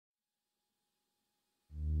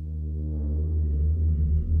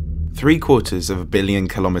3/4 of a billion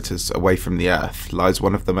kilometers away from the Earth lies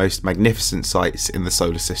one of the most magnificent sights in the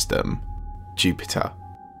solar system, Jupiter.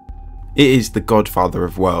 It is the godfather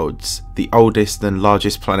of worlds, the oldest and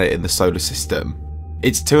largest planet in the solar system.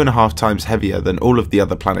 It's 2.5 times heavier than all of the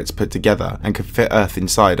other planets put together and could fit Earth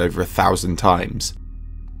inside over 1,000 times.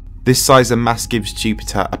 This size and mass gives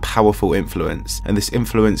Jupiter a powerful influence, and this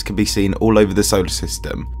influence can be seen all over the solar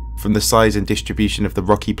system, from the size and distribution of the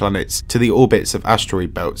rocky planets to the orbits of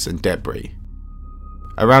asteroid belts and debris.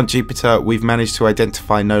 Around Jupiter, we've managed to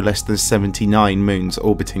identify no less than 79 moons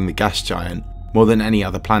orbiting the gas giant, more than any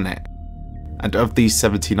other planet. And of these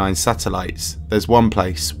 79 satellites, there's one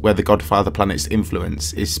place where the godfather planet's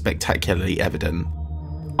influence is spectacularly evident: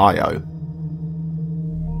 Io.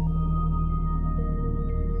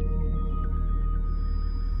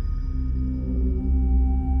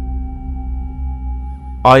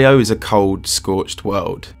 Io is a cold, scorched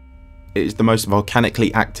world. It is the most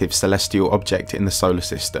volcanically active celestial object in the solar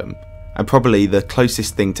system, and probably the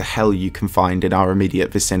closest thing to hell you can find in our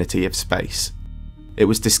immediate vicinity of space. It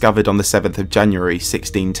was discovered on the 7th of January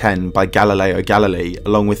 1610 by Galileo Galilei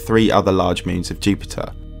along with 3 other large moons of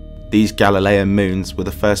Jupiter. These Galilean moons were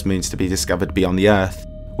the first moons to be discovered beyond the Earth,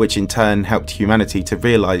 which in turn helped humanity to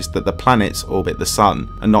realise that the planets orbit the Sun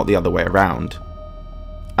and not the other way around.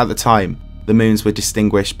 At the time, the moons were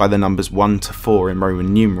distinguished by the numbers 1 to 4 in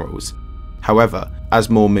Roman numerals. However, as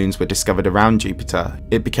more moons were discovered around Jupiter,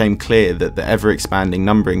 it became clear that the ever-expanding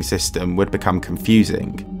numbering system would become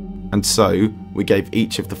confusing, and so we gave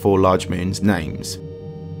each of the 4 large moons names: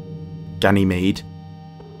 Ganymede,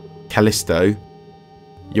 Callisto,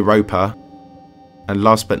 Europa, and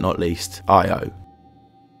last but not least, Io.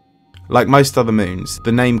 Like most other moons,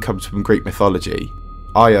 the name comes from Greek mythology.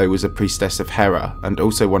 Io was a priestess of Hera and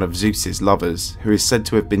also one of Zeus's lovers, who is said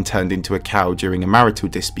to have been turned into a cow during a marital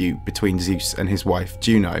dispute between Zeus and his wife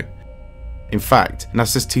Juno. In fact,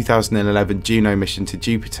 NASA's 2011 Juno mission to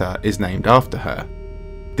Jupiter is named after her.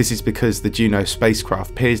 This is because the Juno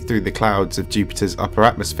spacecraft peers through the clouds of Jupiter's upper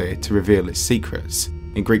atmosphere to reveal its secrets.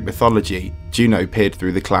 In Greek mythology, Juno peered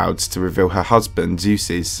through the clouds to reveal her husband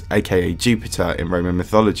Zeus's, aka Jupiter in Roman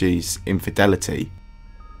mythology's, infidelity.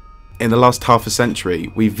 In the last half a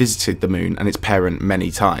century, we've visited the moon and its parent many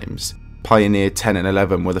times. Pioneer 10 and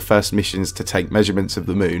 11 were the first missions to take measurements of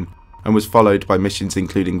the moon, and was followed by missions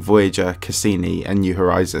including Voyager, Cassini and New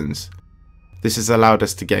Horizons. This has allowed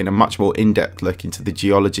us to gain a much more in-depth look into the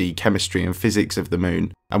geology, chemistry and physics of the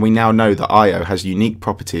moon, and we now know that Io has unique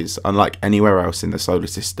properties unlike anywhere else in the solar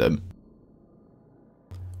system.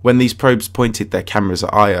 When these probes pointed their cameras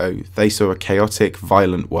at Io, they saw a chaotic,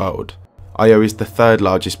 violent world. Io is the 3rd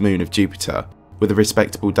largest moon of Jupiter, with a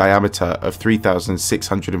respectable diameter of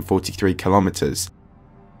 3,643 kilometers.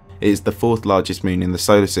 It is the 4th largest moon in the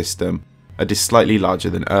solar system, and is slightly larger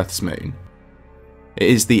than Earth's moon. It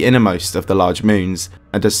is the innermost of the large moons,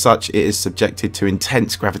 and as such it is subjected to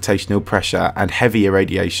intense gravitational pressure and heavy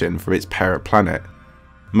irradiation from its parent planet.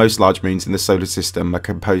 Most large moons in the solar system are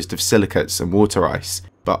composed of silicates and water ice,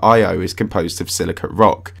 but Io is composed of silicate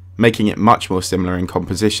rock, making it much more similar in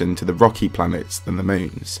composition to the rocky planets than the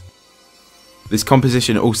moons. This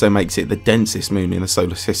composition also makes it the densest moon in the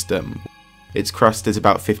solar system. Its crust is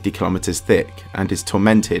about 50 kilometers thick and is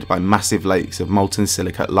tormented by massive lakes of molten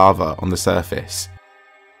silicate lava on the surface.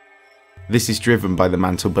 This is driven by the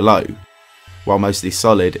mantle below. While mostly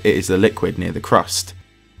solid, it is a liquid near the crust.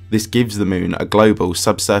 This gives the moon a global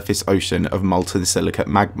subsurface ocean of molten silicate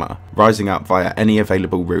magma, rising up via any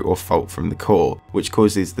available route or fault from the core, which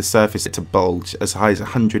causes the surface to bulge as high as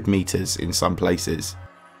 100 meters in some places.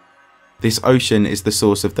 This ocean is the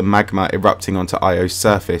source of the magma erupting onto Io's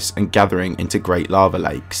surface and gathering into great lava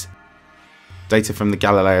lakes. Data from the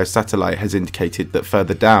Galileo satellite has indicated that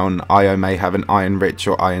further down, Io may have an iron-rich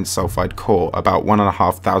or iron sulfide core about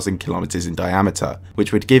 1,500 kilometers in diameter,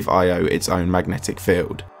 which would give Io its own magnetic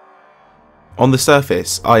field. On the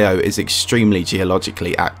surface, Io is extremely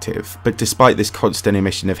geologically active, but despite this constant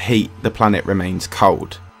emission of heat, the planet remains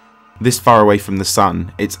cold. This far away from the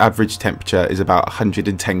Sun, its average temperature is about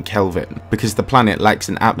 110 Kelvin, because the planet lacks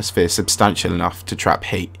an atmosphere substantial enough to trap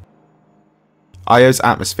heat. Io's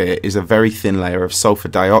atmosphere is a very thin layer of sulfur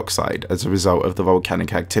dioxide as a result of the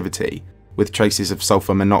volcanic activity, with traces of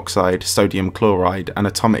sulfur monoxide, sodium chloride and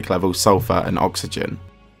atomic level sulfur and oxygen.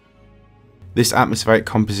 This atmospheric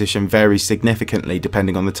composition varies significantly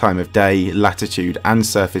depending on the time of day, latitude and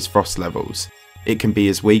surface frost levels. It can be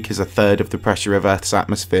as weak as 1/3 of the pressure of Earth's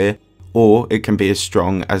atmosphere, or it can be as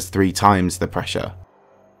strong as 3 times the pressure.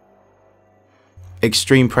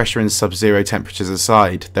 Extreme pressure and sub-zero temperatures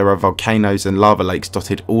aside, there are volcanoes and lava lakes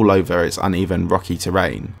dotted all over its uneven rocky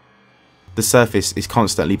terrain. The surface is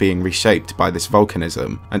constantly being reshaped by this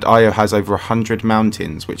volcanism, and Io has over 100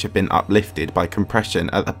 mountains which have been uplifted by compression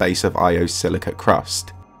at the base of Io's silicate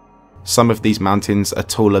crust. Some of these mountains are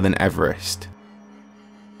taller than Everest.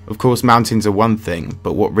 Of course, mountains are one thing,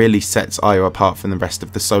 but what really sets Io apart from the rest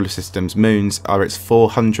of the solar system's moons are its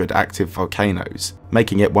 400 active volcanoes,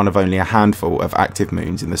 making it one of only a handful of active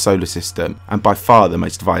moons in the solar system, and by far the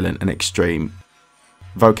most violent and extreme.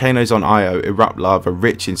 Volcanoes on Io erupt lava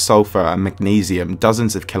rich in sulfur and magnesium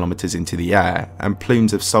dozens of kilometers into the air, and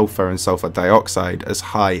plumes of sulfur and sulfur dioxide as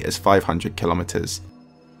high as 500 kilometers.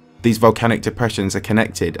 These volcanic depressions are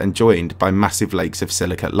connected and joined by massive lakes of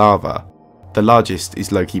silicate lava. The largest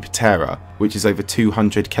is Loki Patera, which is over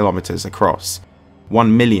 200 kilometers across,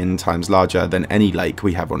 1 million times larger than any lake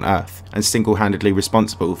we have on Earth, and single-handedly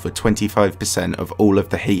responsible for 25% of all of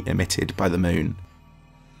the heat emitted by the moon.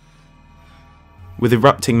 With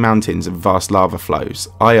erupting mountains and vast lava flows,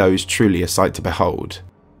 Io is truly a sight to behold.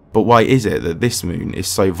 But why is it that this moon is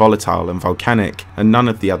so volatile and volcanic, and none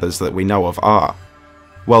of the others that we know of are?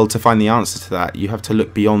 Well, to find the answer to that, you have to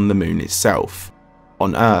look beyond the moon itself.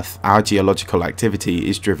 On Earth, our geological activity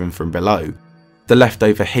is driven from below. The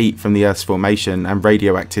leftover heat from the Earth's formation and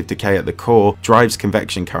radioactive decay at the core drives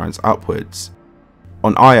convection currents upwards.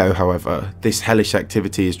 On Io, however, this hellish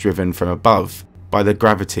activity is driven from above, by the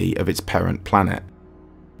gravity of its parent planet.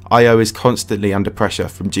 Io is constantly under pressure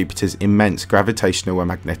from Jupiter's immense gravitational and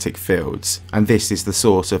magnetic fields, and this is the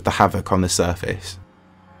source of the havoc on the surface.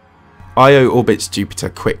 Io orbits Jupiter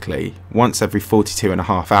quickly, once every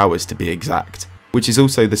 42.5 hours to be exact, which is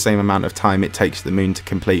also the same amount of time it takes the moon to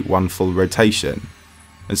complete one full rotation.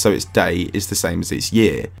 And so its day is the same as its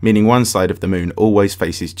year, meaning one side of the moon always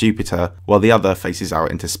faces Jupiter while the other faces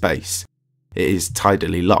out into space. It is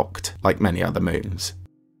tidally locked, like many other moons.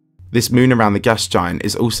 This moon around the gas giant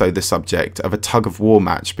is also the subject of a tug-of-war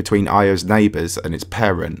match between Io's neighbours and its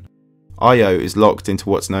parent. Io is locked into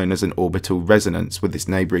what's known as an orbital resonance with its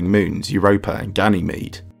neighbouring moons Europa and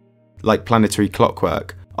Ganymede. Like planetary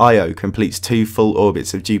clockwork, Io completes 2 full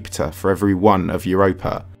orbits of Jupiter for every one of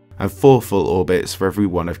Europa, and 4 full orbits for every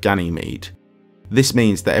one of Ganymede. This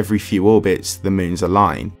means that every few orbits the moons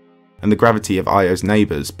align, and the gravity of Io's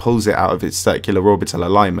neighbours pulls it out of its circular orbital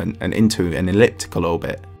alignment and into an elliptical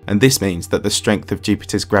orbit, and this means that the strength of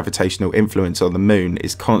Jupiter's gravitational influence on the moon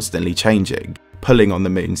is constantly changing, pulling on the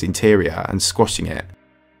moon's interior and squashing it.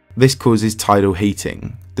 This causes tidal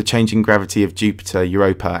heating. The changing gravity of Jupiter,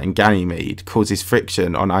 Europa and Ganymede causes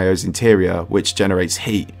friction on Io's interior, which generates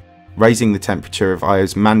heat, raising the temperature of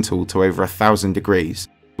Io's mantle to over 1,000 degrees,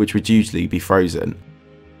 which would usually be frozen.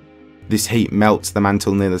 This heat melts the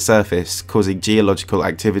mantle near the surface, causing geological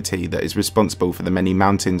activity that is responsible for the many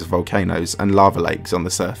mountains, volcanoes and lava lakes on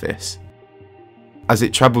the surface. As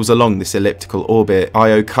it travels along this elliptical orbit,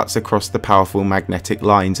 Io cuts across the powerful magnetic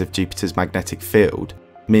lines of Jupiter's magnetic field,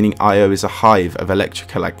 meaning Io is a hive of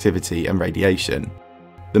electrical activity and radiation.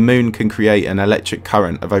 The moon can create an electric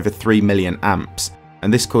current of over 3 million amps,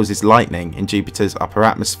 and this causes lightning in Jupiter's upper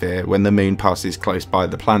atmosphere when the moon passes close by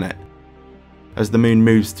the planet. As the moon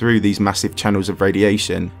moves through these massive channels of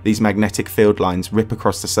radiation, these magnetic field lines rip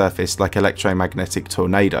across the surface like electromagnetic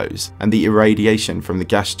tornadoes, and the irradiation from the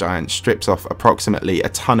gas giant strips off approximately a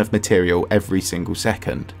ton of material every single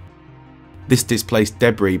second. This displaced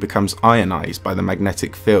debris becomes ionized by the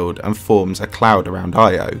magnetic field and forms a cloud around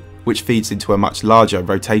Io, which feeds into a much larger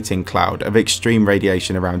rotating cloud of extreme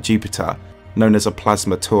radiation around Jupiter, known as a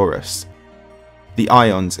plasma torus. The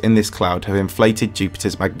ions in this cloud have inflated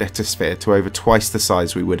Jupiter's magnetosphere to over twice the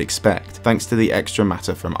size we would expect, thanks to the extra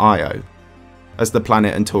matter from Io. As the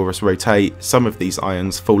planet and torus rotate, some of these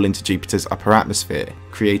ions fall into Jupiter's upper atmosphere,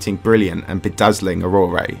 creating brilliant and bedazzling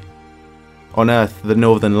aurorae. On Earth, the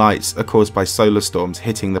northern lights are caused by solar storms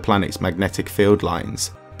hitting the planet's magnetic field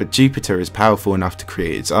lines, but Jupiter is powerful enough to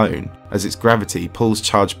create its own, as its gravity pulls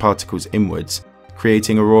charged particles inwards,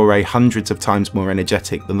 creating aurorae hundreds of times more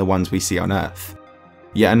energetic than the ones we see on Earth.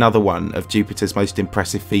 Yet another one of Jupiter's most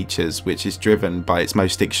impressive features, which is driven by its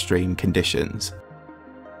most extreme conditions.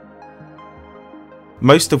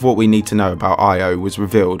 Most of what we need to know about Io was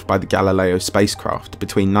revealed by the Galileo spacecraft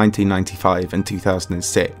between 1995 and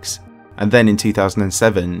 2006, and then in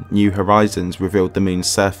 2007 New Horizons revealed the moon's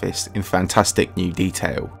surface in fantastic new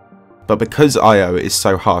detail. But because Io is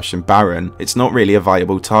so harsh and barren, it's not really a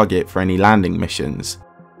viable target for any landing missions.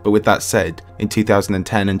 But with that said, in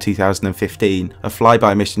 2010 and 2015, a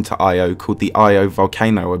flyby mission to Io called the Io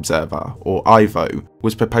Volcano Observer, or IVO,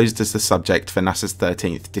 was proposed as the subject for NASA's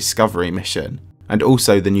 13th Discovery mission, and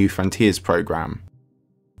also the New Frontiers program.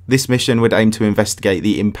 This mission would aim to investigate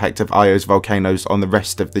the impact of Io's volcanoes on the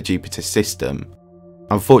rest of the Jupiter system.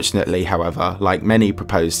 Unfortunately, however, like many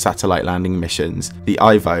proposed satellite landing missions, the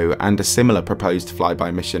IVO and a similar proposed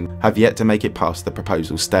flyby mission have yet to make it past the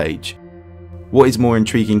proposal stage. What is more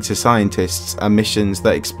intriguing to scientists are missions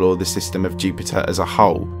that explore the system of Jupiter as a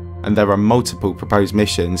whole, and there are multiple proposed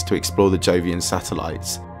missions to explore the Jovian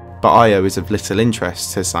satellites. But Io is of little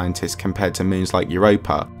interest to scientists compared to moons like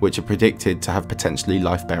Europa, which are predicted to have potentially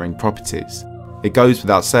life-bearing properties. It goes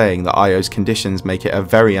without saying that Io's conditions make it a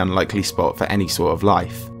very unlikely spot for any sort of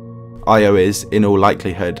life. Io is, in all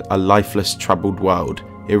likelihood, a lifeless, troubled world,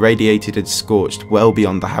 irradiated and scorched well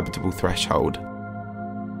beyond the habitable threshold.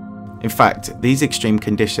 In fact, these extreme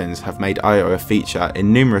conditions have made Io a feature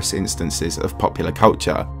in numerous instances of popular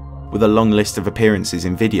culture, with a long list of appearances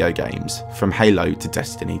in video games, from Halo to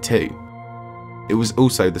Destiny 2. It was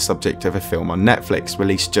also the subject of a film on Netflix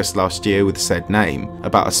released just last year with said name,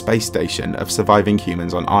 about a space station of surviving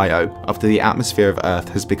humans on Io after the atmosphere of Earth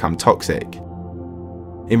has become toxic.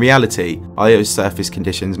 In reality, Io's surface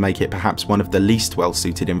conditions make it perhaps one of the least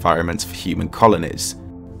well-suited environments for human colonies.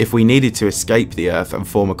 If we needed to escape the Earth and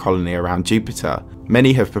form a colony around Jupiter,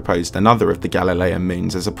 many have proposed another of the Galilean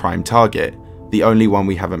moons as a prime target, the only one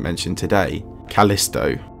we haven't mentioned today,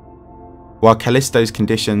 Callisto. While Callisto's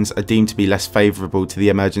conditions are deemed to be less favourable to the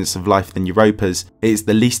emergence of life than Europa's, it is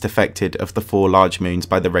the least affected of the 4 large moons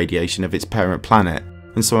by the radiation of its parent planet,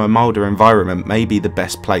 and so a milder environment may be the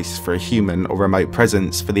best place for a human or remote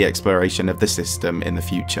presence for the exploration of the system in the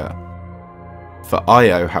future. For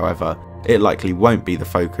Io, however, it likely won't be the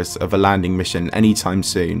focus of a landing mission anytime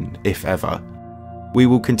soon, if ever. We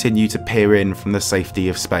will continue to peer in from the safety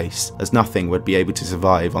of space, as nothing would be able to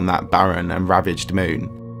survive on that barren and ravaged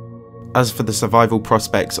moon. As for the survival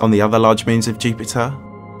prospects on the other large moons of Jupiter,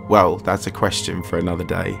 well, that's a question for another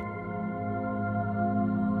day.